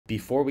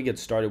Before we get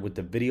started with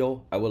the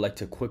video, I would like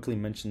to quickly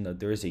mention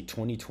that there is a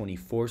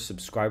 2024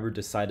 subscriber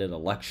decided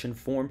election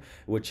form,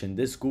 which in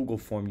this Google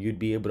form, you'd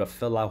be able to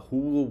fill out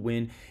who will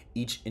win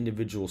each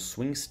individual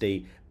swing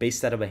state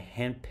based out of a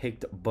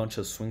hand-picked bunch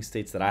of swing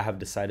states that I have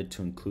decided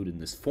to include in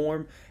this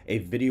form. A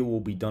video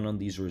will be done on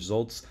these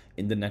results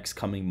in the next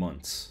coming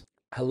months.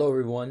 Hello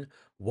everyone,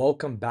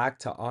 welcome back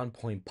to On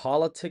Point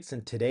Politics,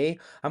 and today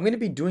I'm going to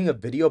be doing a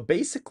video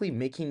basically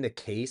making the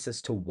case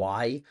as to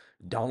why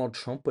Donald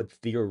Trump would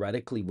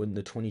theoretically win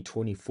the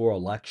 2024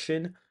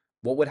 election,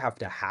 what would have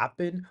to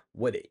happen,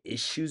 what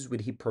issues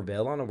would he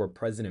prevail on over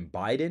President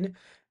Biden,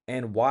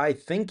 and why I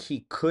think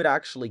he could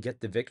actually get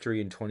the victory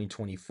in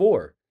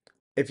 2024.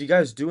 If you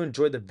guys do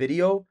enjoy the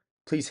video,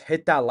 please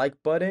hit that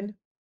like button,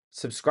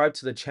 subscribe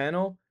to the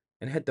channel,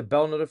 and hit the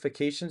bell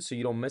notification so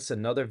you don't miss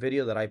another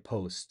video that I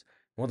post.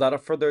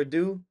 Without further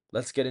ado,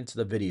 let's get into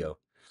the video.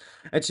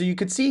 And so you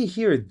can see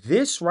here,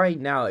 this right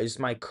now is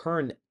my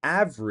current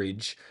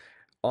average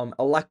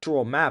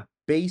electoral map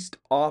based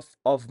off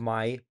of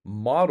my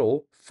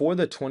model for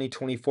the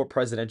 2024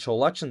 presidential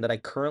election that I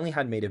currently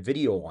had made a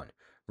video on.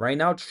 Right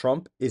now,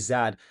 Trump is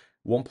at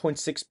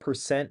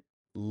 1.6%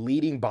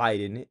 leading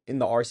Biden in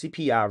the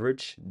RCP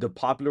average. The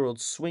popular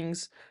vote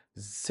swings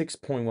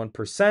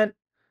 6.1%.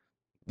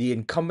 The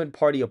incumbent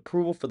party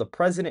approval for the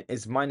president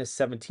is minus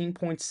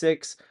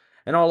 17.6.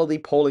 And all of the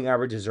polling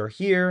averages are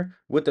here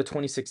with the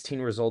 2016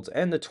 results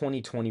and the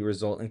 2020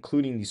 result,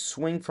 including the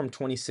swing from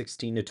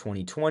 2016 to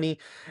 2020.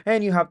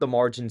 And you have the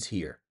margins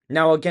here.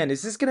 Now, again,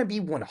 is this going to be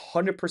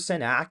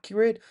 100%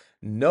 accurate?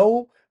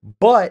 No,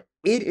 but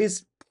it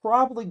is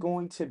probably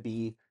going to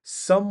be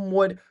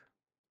somewhat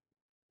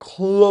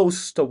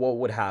close to what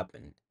would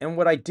happen. And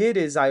what I did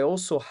is I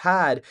also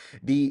had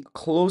the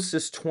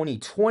closest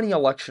 2020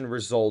 election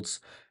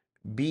results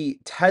be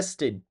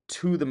tested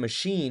to the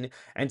machine,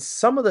 and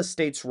some of the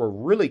states were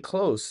really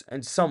close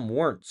and some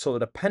weren't. So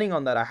depending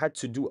on that, I had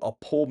to do a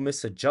poll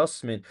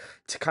misadjustment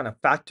to kind of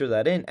factor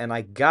that in, and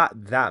I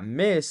got that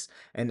miss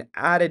and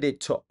added it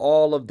to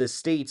all of the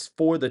states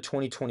for the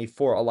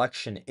 2024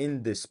 election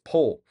in this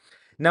poll.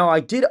 Now, I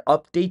did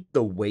update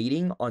the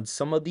weighting on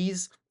some of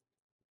these.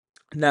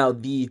 Now,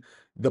 the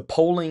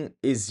polling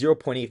is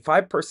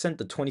 0.85%,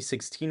 the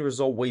 2016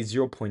 result weighs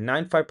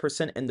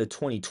 0.95%, and the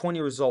 2020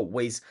 result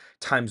weighs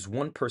times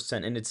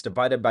 1%, and it's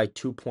divided by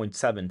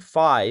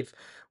 2.75,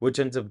 which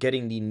ends up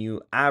getting the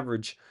new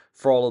average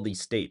for all of these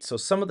states. So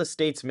some of the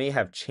states may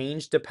have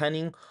changed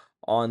depending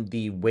on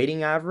the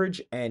weighting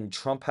average, and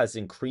Trump has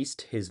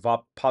increased his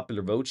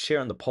popular vote share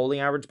on the polling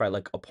average by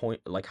like a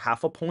point, like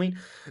half a point.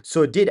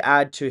 So it did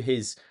add to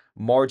his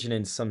margin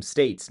in some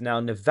states. Now,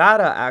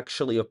 Nevada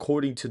actually,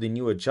 according to the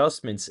new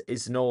adjustments,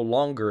 is no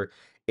longer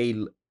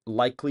a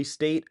likely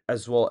state,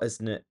 as well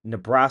as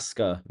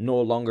Nebraska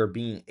no longer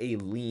being a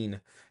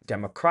lean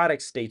Democratic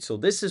state. So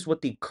this is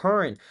what the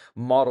current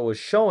model is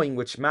showing,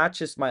 which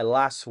matches my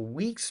last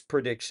week's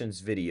predictions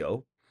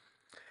video.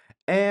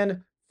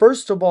 And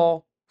first of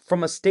all,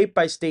 from a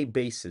state-by-state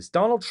basis,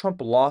 Donald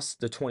Trump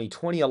lost the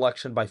 2020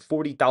 election by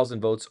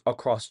 40,000 votes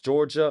across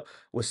Georgia,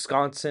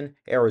 Wisconsin,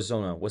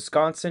 Arizona.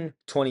 Wisconsin,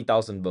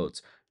 20,000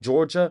 votes.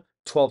 Georgia,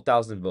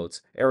 12,000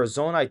 votes.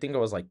 Arizona, I think it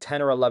was like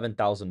 10 or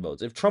 11,000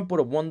 votes. If Trump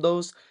would have won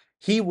those,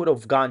 he would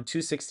have gone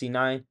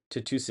 269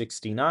 to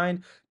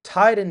 269,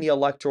 tied in the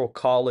Electoral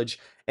College,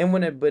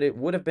 and but it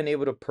would have been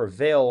able to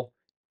prevail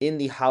in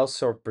the House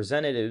of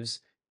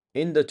Representatives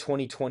in the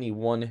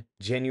 2021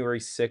 January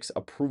 6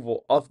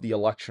 approval of the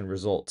election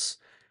results.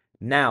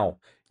 Now,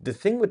 the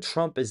thing with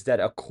Trump is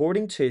that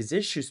according to his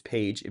issues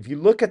page, if you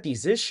look at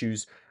these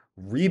issues,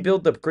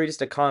 rebuild the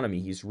greatest economy.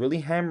 He's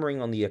really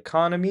hammering on the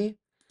economy.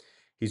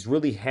 He's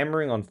really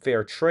hammering on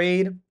fair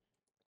trade,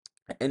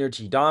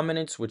 energy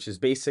dominance, which is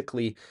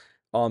basically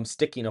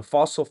sticking to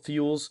fossil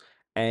fuels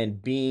and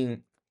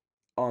being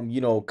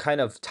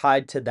kind of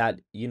tied to that,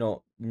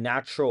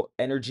 natural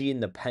energy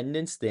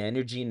independence, the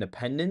energy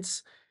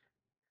independence.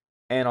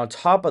 And on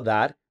top of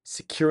that,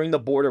 securing the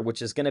border,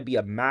 which is going to be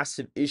a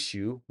massive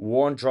issue,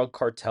 war on drug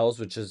cartels,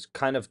 which is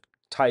kind of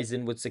ties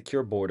in with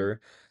secure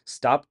border,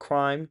 stop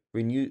crime,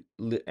 renew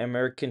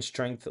American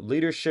strength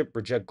leadership,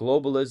 reject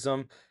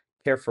globalism,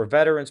 care for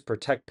veterans,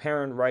 protect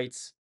parent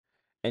rights,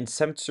 and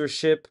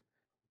censorship,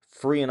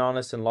 free and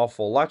honest and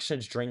lawful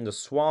elections, drain the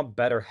swamp,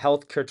 better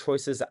healthcare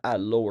choices at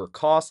lower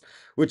cost,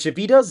 which if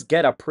he does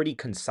get a pretty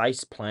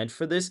concise plan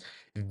for this,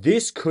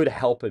 this could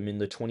help him in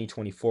the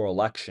 2024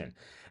 election.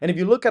 And if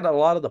you look at a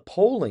lot of the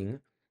polling,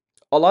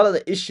 a lot of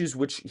the issues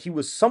which he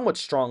was somewhat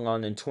strong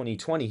on in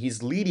 2020,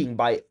 he's leading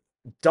by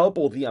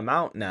double the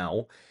amount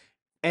now.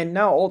 And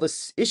now all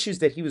the issues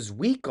that he was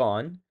weak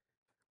on,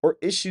 or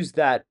issues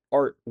that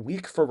are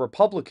weak for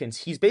Republicans,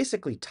 he's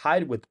basically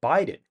tied with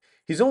Biden.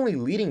 He's only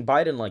leading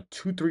Biden like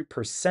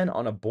 2-3%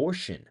 on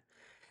abortion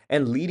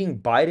and leading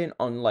Biden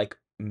on like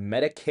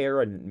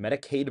Medicare and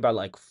Medicaid by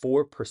like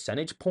 4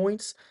 percentage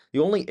points.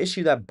 The only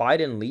issue that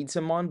Biden leads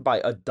him on by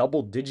a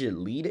double-digit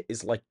lead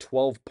is like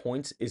 12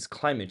 points is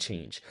climate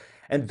change.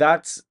 And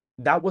that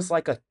was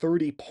like a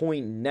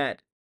 30-point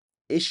net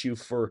issue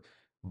for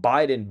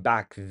Biden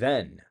back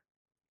then.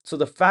 So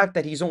the fact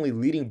that he's only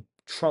leading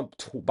Trump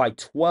by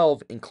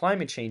 12 in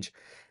climate change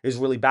is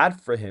really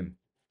bad for him.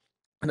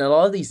 And a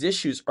lot of these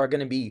issues are going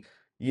to be,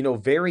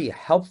 very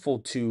helpful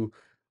to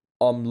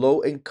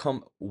low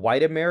income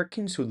white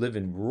Americans who live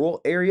in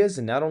rural areas.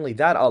 And not only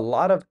that, a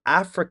lot of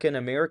African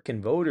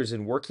American voters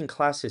and working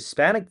class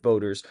Hispanic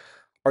voters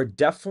are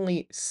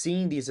definitely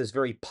seeing these as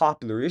very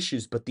popular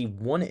issues. But the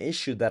one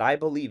issue that I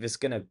believe is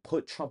going to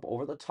put Trump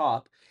over the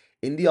top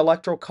in the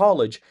electoral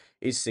college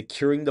is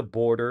securing the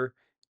border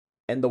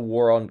and the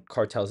war on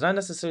cartels. Not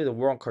necessarily the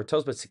war on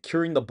cartels, but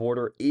securing the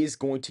border is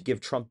going to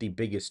give Trump the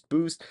biggest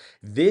boost.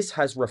 This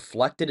has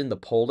reflected in the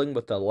polling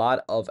with a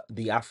lot of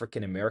the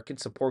African American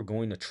support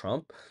going to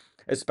Trump,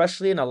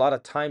 especially in a lot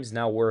of times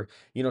now where,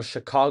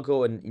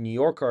 Chicago and New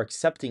York are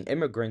accepting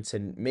immigrants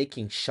and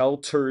making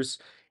shelters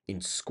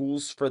in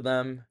schools for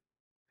them.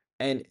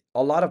 And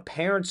a lot of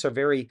parents are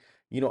very,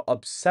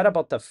 upset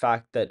about the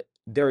fact that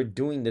they're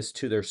doing this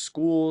to their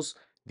schools.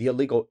 The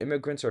illegal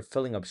immigrants are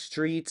filling up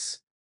streets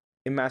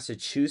in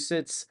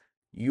Massachusetts.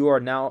 You are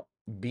now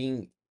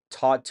being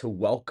taught to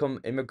welcome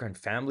immigrant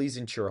families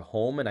into your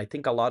home. And I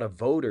think a lot of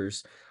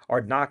voters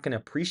are not going to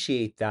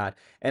appreciate that.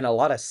 And a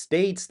lot of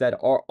states that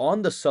are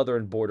on the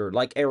southern border,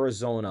 like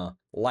Arizona,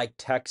 like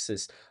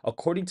Texas,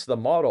 according to the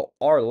model,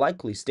 are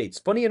likely states.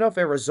 Funny enough,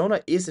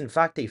 Arizona is in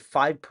fact a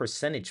 5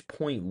 percentage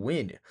point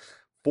win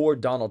for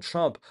Donald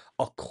Trump,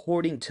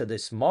 according to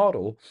this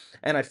model.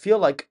 And I feel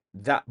like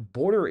that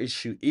border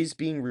issue is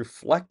being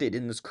reflected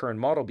in this current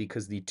model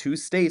because the two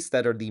states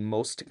that are the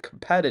most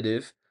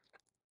competitive,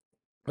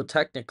 well,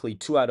 technically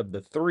two out of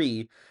the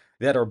three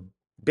that are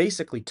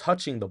basically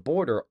touching the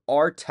border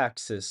are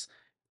Texas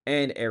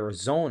and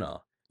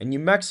Arizona. And New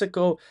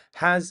Mexico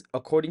has,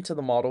 according to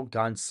the model,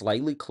 gone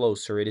slightly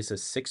closer. It is a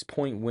 6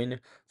 point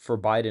win for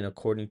Biden,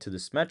 according to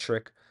this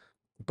metric.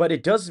 But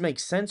it does make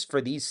sense for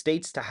these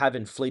states to have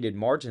inflated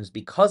margins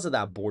because of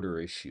that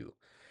border issue.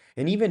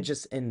 And even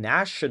just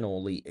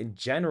nationally, in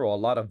general, a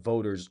lot of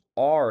voters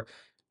are,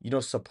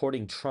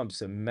 supporting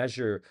Trump's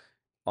measures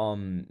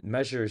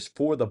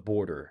for the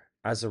border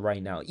as of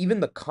right now. Even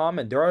the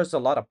comment, there is a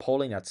lot of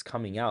polling that's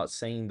coming out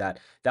saying that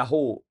that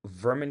whole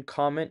vermin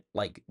comment,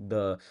 like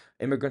the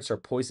immigrants are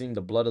poisoning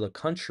the blood of the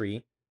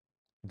country,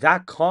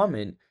 that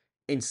comment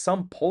in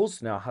some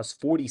polls now has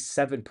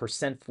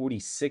 47%,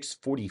 46,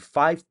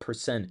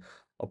 45%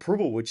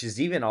 approval, which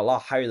is even a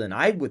lot higher than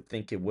I would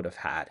think it would have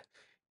had.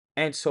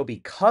 And so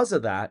because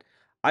of that,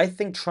 I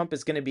think Trump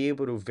is going to be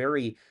able to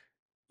very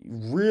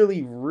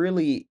really,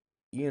 really,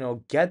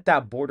 get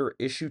that border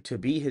issue to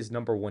be his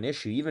number one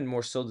issue, even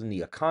more so than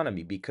the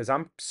economy, because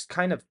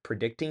kind of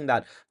predicting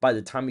that by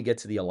the time we get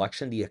to the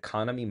election, the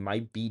economy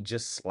might be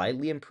just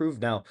slightly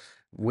improved. Now,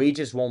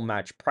 wages won't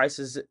match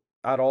prices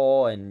at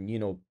all, and,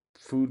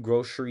 food,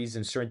 groceries,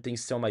 and certain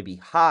things still might be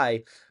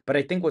high. But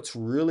I think what's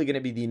really going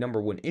to be the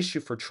number one issue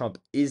for Trump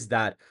is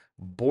that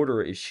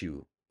border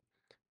issue,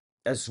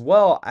 as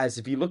well as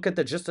if you look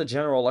at just the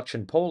general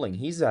election polling,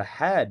 he's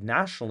ahead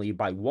nationally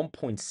by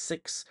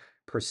 1.6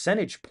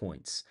 percentage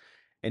points.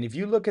 And if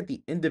you look at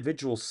the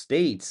individual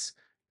states,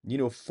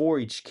 for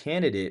each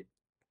candidate,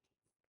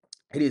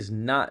 it is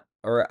not,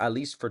 or at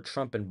least for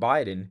Trump and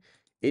Biden,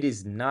 it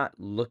is not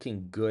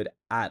looking good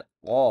at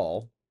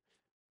all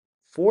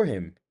for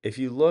him. If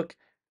you look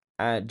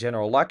at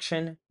general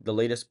election, the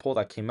latest poll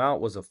that came out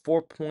was a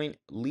 4 point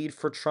lead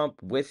for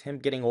Trump, with him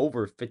getting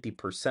over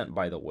 50%,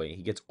 by the way.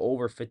 He gets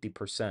over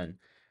 50%.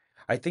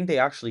 I think they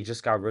actually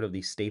just got rid of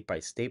the state by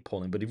state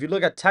polling. But if you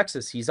look at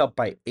Texas, he's up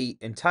by 8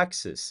 in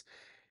Texas.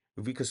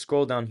 If we could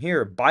scroll down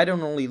here,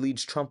 Biden only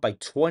leads Trump by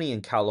 20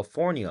 in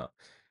California.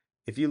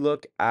 If you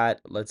look at,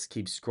 let's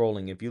keep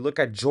scrolling. If you look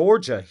at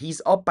Georgia,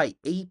 he's up by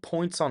 8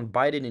 points on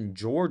Biden in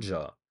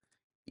Georgia,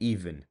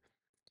 even.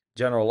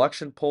 General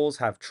election polls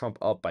have Trump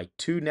up by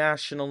 2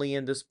 nationally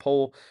in this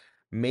poll.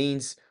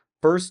 Maine's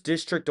first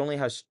district only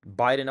has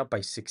Biden up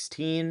by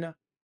 16.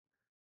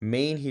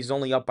 Maine, he's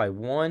only up by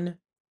 1.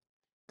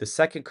 The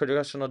second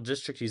congressional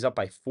district, he's up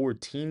by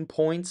 14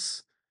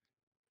 points.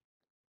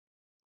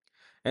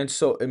 And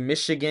so in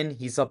Michigan,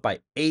 he's up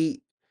by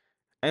 8.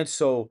 And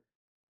so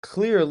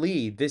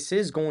clearly, this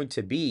is going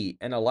to be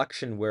an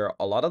election where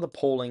a lot of the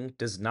polling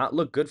does not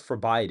look good for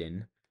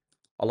Biden.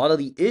 A lot of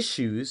the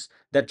issues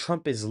that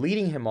Trump is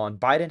leading him on,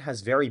 Biden has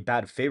very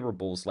bad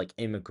favorables like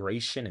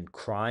immigration and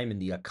crime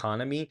and the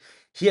economy.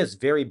 He has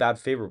very bad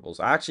favorables.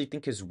 I actually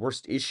think his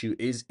worst issue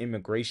is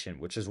immigration,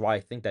 which is why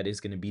I think that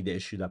is going to be the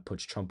issue that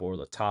puts Trump over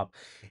the top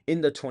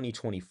in the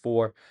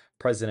 2024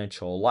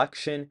 presidential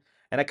election.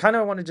 And I kind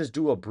of want to just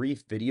do a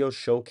brief video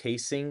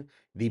showcasing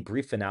the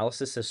brief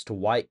analysis as to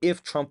why,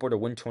 if Trump were to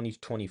win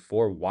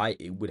 2024, why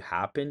it would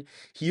happen.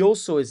 He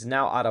also is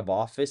now out of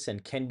office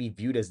and can be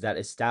viewed as that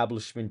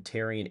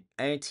establishmentarian,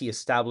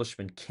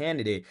 anti-establishment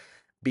candidate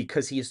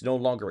because he is no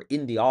longer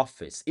in the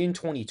office. In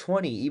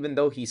 2020, even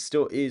though he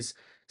still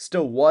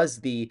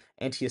was the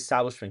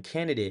anti-establishment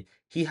candidate,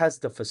 he has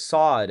the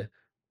facade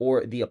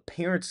or the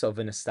appearance of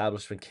an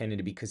establishment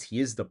candidate because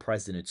he is the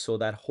president. So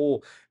that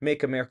whole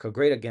 "Make America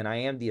Great Again, I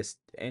am the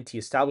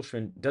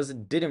anti-establishment"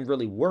 didn't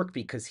really work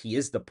because he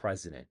is the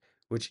president,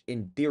 which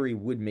in theory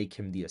would make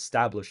him the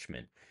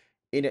establishment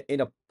in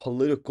a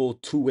political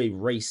two-way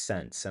race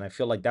sense. And I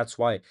feel like that's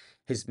why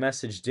his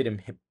message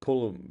didn't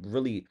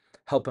really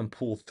help him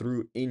pull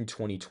through in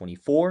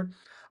 2024.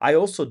 I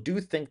also do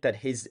think that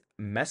his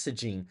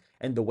messaging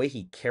and the way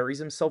he carries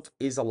himself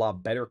is a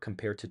lot better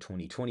compared to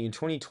 2020. In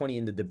 2020,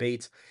 in the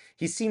debates,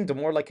 he seemed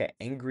more like an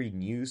angry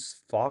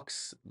news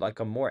fox, like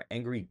a more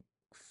angry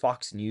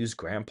Fox News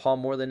grandpa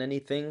more than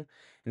anything,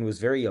 and was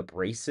very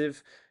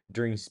abrasive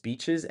during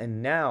speeches.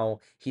 And now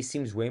he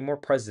seems way more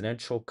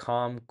presidential,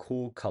 calm,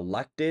 cool,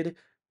 collected,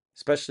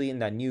 especially in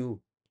that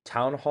new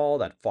town hall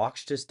that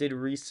Fox just did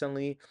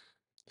recently.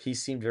 He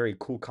seemed very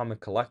cool, calm,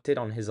 and collected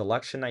on his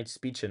election night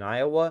speech in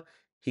Iowa.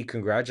 He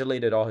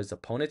congratulated all his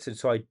opponents. And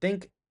so I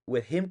think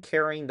with him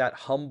carrying that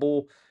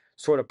humble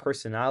sort of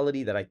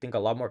personality that I think a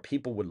lot more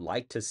people would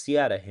like to see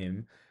out of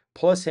him,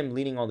 plus him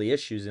leading all the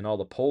issues in all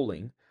the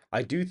polling,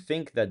 I do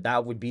think that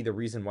that would be the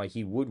reason why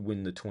he would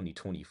win the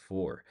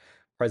 2024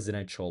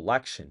 presidential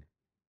election.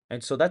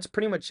 And so that's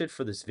pretty much it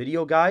for this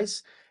video,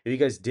 guys. If you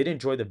guys did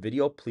enjoy the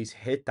video, please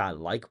hit that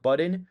like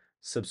button,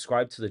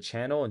 subscribe to the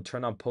channel, and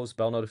turn on post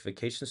bell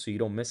notifications so you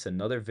don't miss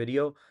another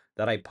video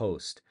that I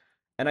post.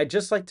 And I'd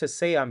just like to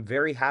say I'm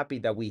very happy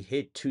that we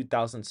hit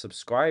 2,000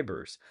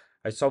 subscribers.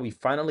 I saw we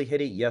finally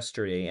hit it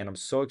yesterday, and I'm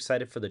so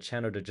excited for the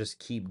channel to just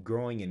keep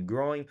growing and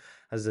growing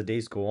as the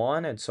days go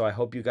on. And so I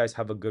hope you guys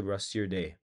have a good rest of your day.